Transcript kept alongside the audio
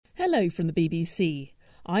Hello from the BBC.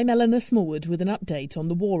 I'm Eleanor Smallwood with an update on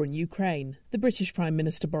the war in Ukraine. The British Prime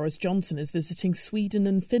Minister Boris Johnson is visiting Sweden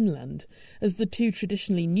and Finland as the two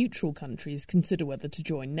traditionally neutral countries consider whether to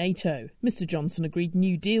join NATO. Mr Johnson agreed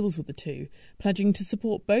new deals with the two, pledging to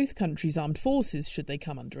support both countries' armed forces should they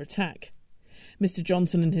come under attack. Mr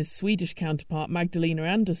Johnson and his Swedish counterpart Magdalena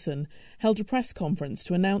Andersson held a press conference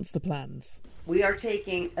to announce the plans. We are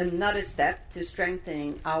taking another step to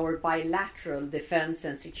strengthening our bilateral defence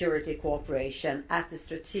and security cooperation at the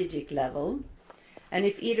strategic level. And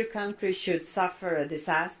if either country should suffer a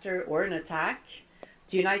disaster or an attack,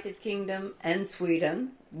 the United Kingdom and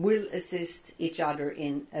Sweden will assist each other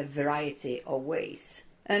in a variety of ways.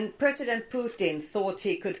 And President Putin thought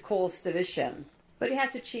he could cause division, but he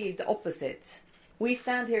has achieved the opposite. We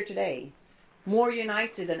stand here today, more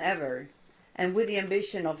united than ever, and with the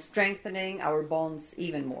ambition of strengthening our bonds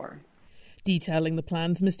even more. Detailing the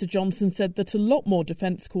plans, Mr Johnson said that a lot more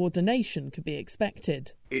defence coordination could be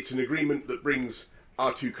expected. It's an agreement that brings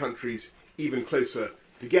our two countries even closer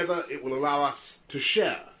together. It will allow us to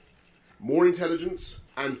share more intelligence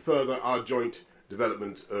and further our joint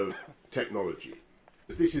development of technology.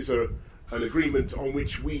 This is an agreement on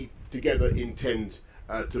which we together intend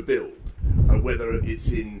to build, whether it's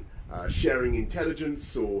in sharing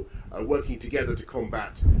intelligence or working together to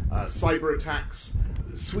combat cyber attacks.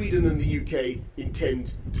 Sweden and the UK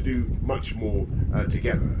intend to do much more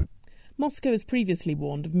together. Moscow has previously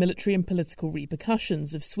warned of military and political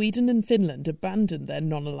repercussions if Sweden and Finland abandon their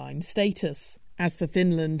non-aligned status. As for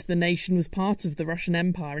Finland, the nation was part of the Russian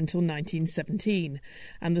Empire until 1917,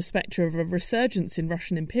 and the spectre of a resurgence in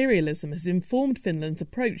Russian imperialism has informed Finland's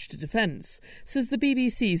approach to defence, says the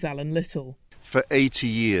BBC's Alan Little. For 80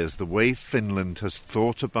 years, the way Finland has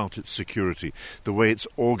thought about its security, the way it's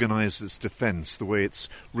organised its defence, the way it's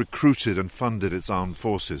recruited and funded its armed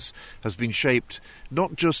forces, has been shaped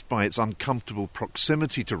not just by its uncomfortable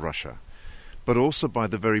proximity to Russia, but also by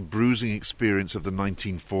the very bruising experience of the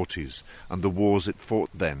 1940s and the wars it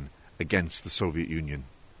fought then against the Soviet Union.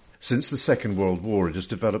 Since the Second World War, it has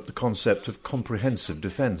developed the concept of comprehensive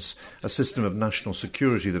defence, a system of national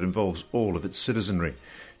security that involves all of its citizenry.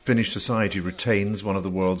 Finnish society retains one of the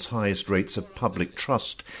world's highest rates of public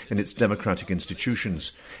trust in its democratic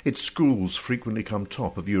institutions. Its schools frequently come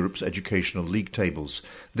top of Europe's educational league tables.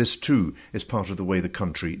 This, too, is part of the way the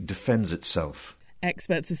country defends itself.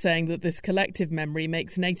 Experts are saying that this collective memory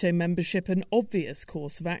makes NATO membership an obvious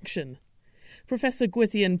course of action. Professor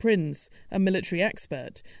Gwythian Prinz, a military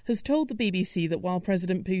expert, has told the BBC that while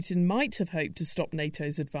President Putin might have hoped to stop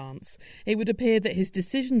NATO's advance, it would appear that his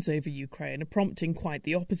decisions over Ukraine are prompting quite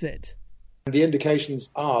the opposite. The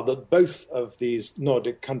indications are that both of these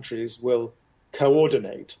Nordic countries will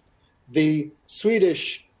coordinate. The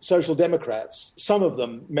Swedish Social Democrats, some of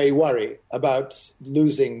them may worry about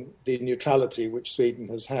losing the neutrality which Sweden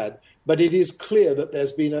has had, but it is clear that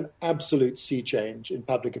there's been an absolute sea change in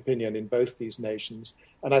public opinion in both these nations,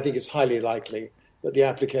 and I think it's highly likely that the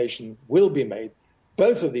application will be made.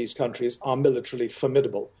 Both of these countries are militarily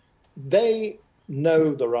formidable. They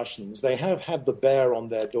know the Russians. They have had the bear on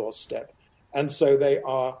their doorstep, and so they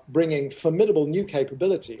are bringing formidable new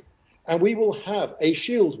capability. And we will have a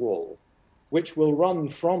shield wall which will run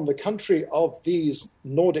from the country of these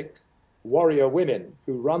Nordic warrior women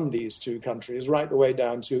who run these two countries right the way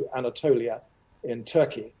down to Anatolia in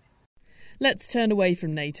Turkey. Let's turn away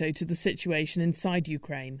from NATO to the situation inside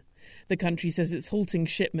Ukraine. The country says it's halting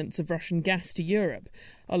shipments of Russian gas to Europe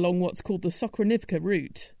along what's called the Sokranivka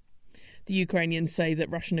route. The Ukrainians say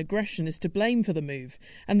that Russian aggression is to blame for the move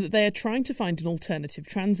and that they are trying to find an alternative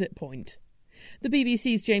transit point. The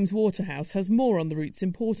BBC's James Waterhouse has more on the route's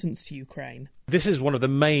importance to Ukraine. This is one of the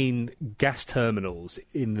main gas terminals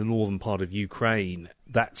in the northern part of Ukraine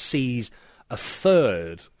that sees a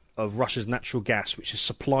third of Russia's natural gas, which is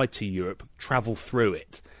supplied to Europe, travel through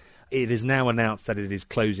it. It is now announced that it is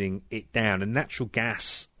closing it down, and natural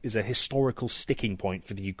gas is a historical sticking point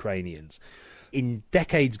for the Ukrainians. In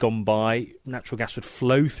decades gone by, natural gas would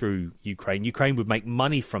flow through Ukraine. Ukraine would make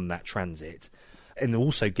money from that transit and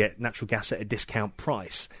also get natural gas at a discount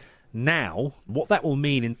price. Now, what that will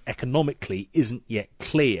mean economically isn't yet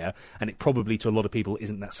clear, and it probably to a lot of people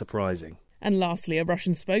isn't that surprising. And lastly, a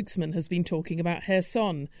Russian spokesman has been talking about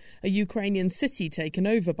Kherson, a Ukrainian city taken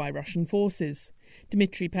over by Russian forces.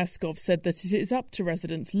 Dmitry Peskov said that it is up to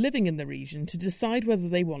residents living in the region to decide whether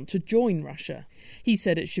they want to join Russia. He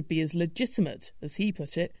said it should be as legitimate, as he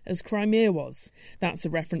put it, as Crimea was. That's a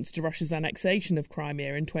reference to Russia's annexation of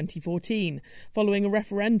Crimea in 2014, following a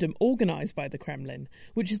referendum organised by the Kremlin,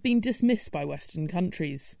 which has been dismissed by Western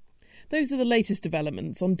countries. Those are the latest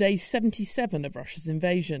developments on day 77 of Russia's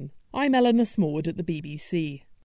invasion. I'm Eleanor Smallwood at the BBC.